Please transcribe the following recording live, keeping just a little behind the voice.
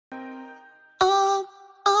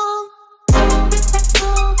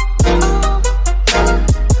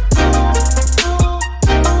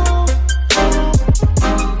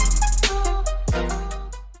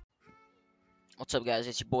What's up, guys?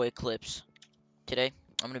 It's your boy Eclipse. Today,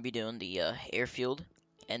 I'm going to be doing the airfield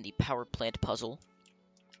and the power plant puzzle.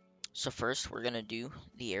 So first, we're going to do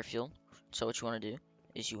the airfield. So what you want to do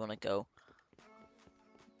is you want to go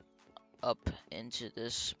up into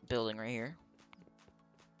this building right here.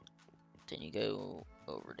 Then you go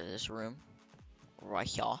over to this room right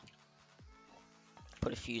here.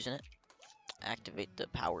 Put a fuse in it. Activate the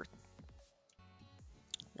power.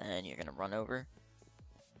 Then you're going to run over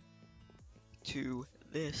to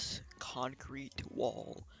this concrete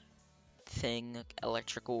wall thing,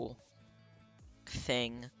 electrical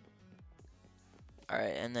thing.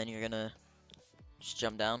 Alright, and then you're gonna just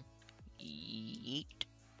jump down. Yeet.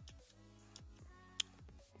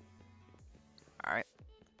 Alright.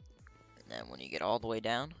 And then when you get all the way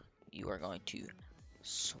down, you are going to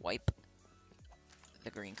swipe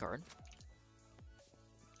the green card.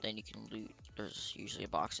 Then you can loot. There's usually a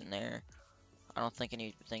box in there. I don't think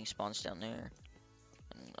anything spawns down there.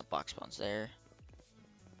 And a box spawns there.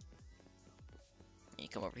 And you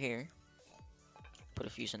come over here. Put a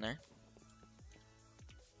fuse in there.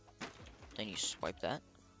 Then you swipe that.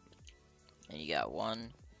 And you got 1,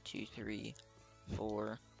 2, 3,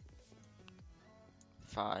 4,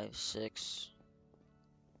 5, 6,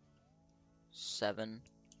 7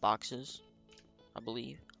 boxes, I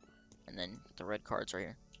believe. And then the red cards right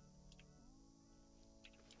here.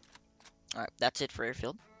 Alright, that's it for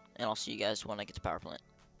airfield. And I'll see you guys when I get to power plant.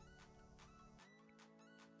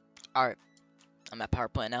 Alright, I'm at power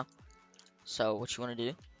plant now. So what you want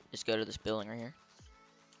to do is go to this building right here.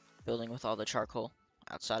 Building with all the charcoal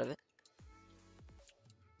outside of it.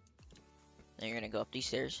 Then you're going to go up these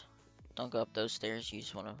stairs. Don't go up those stairs. You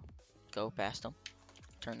just want to go past them.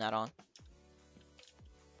 Turn that on.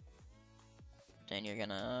 Then you're going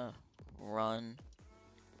to run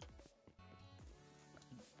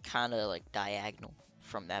kind of like diagonal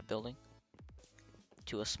from that building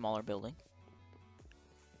to a smaller building.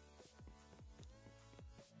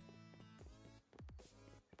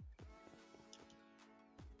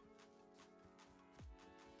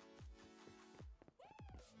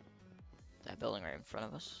 That building right in front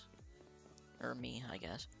of us. Or me, I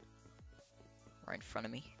guess. Right in front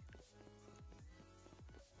of me.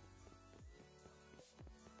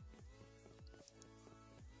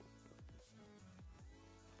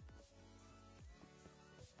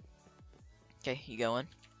 Okay, you go in.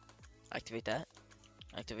 Activate that.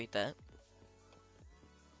 Activate that.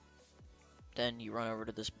 Then you run over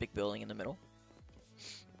to this big building in the middle.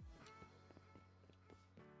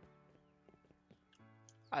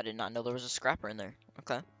 I did not know there was a scrapper in there.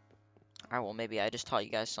 Okay. Alright, well, maybe I just taught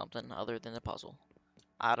you guys something other than the puzzle.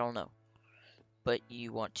 I don't know. But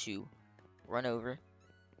you want to run over.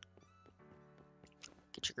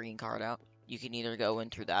 Get your green card out. You can either go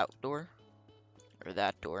in through that door or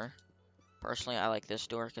that door. Personally, I like this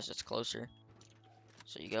door because it's closer.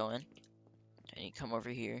 So you go in and you come over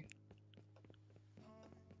here.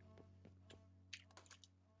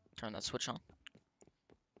 Turn that switch on.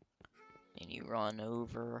 And you run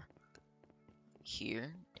over here,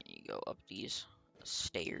 and you go up these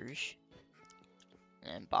stairs,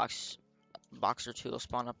 and box or two will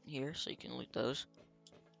spawn up here, so you can loot those.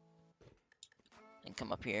 And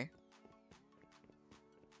come up here.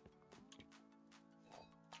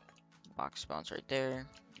 Box spawns right there.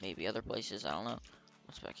 Maybe other places, I don't know.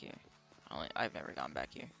 What's back here? I've never gone back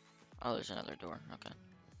here. Oh, there's another door. Okay.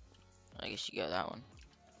 I guess you go that one.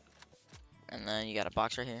 And then you got a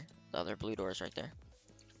box right here. The other blue door is right there.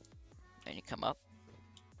 And you come up.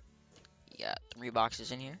 You got 3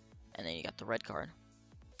 boxes in here. And then you got the red card.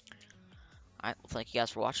 Alright, well, thank you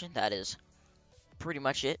guys for watching. That is pretty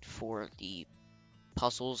much it for the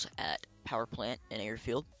puzzles at Power Plant and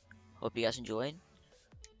Airfield. Hope you guys enjoyed.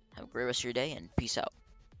 Have a great rest of your day, and peace out.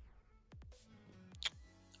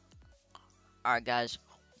 Alright, guys.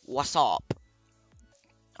 What's up?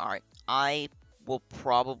 Alright, I will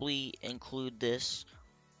probably include this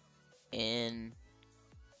in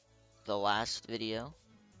the last video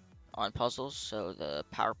on puzzles, so the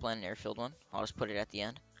power plant and airfield one. I'll just put it at the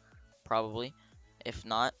end, probably. If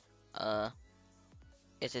not,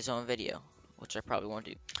 it's its own video, which I probably won't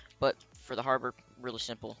do. But for the harbor, really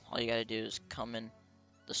simple. All you gotta do is come in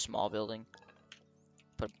the small building,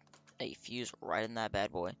 put a fuse right in that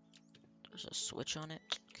bad boy. There's a switch on it.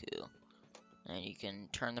 Cool. And you can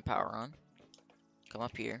turn the power on. Come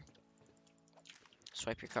up here.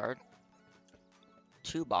 Swipe your card.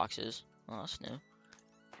 2 boxes. Oh, that's new.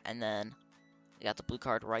 And then you got the blue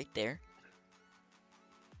card right there.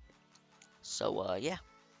 So, yeah.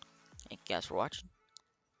 Thank you guys for watching.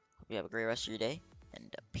 Hope you have a great rest of your day.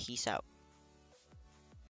 And peace out.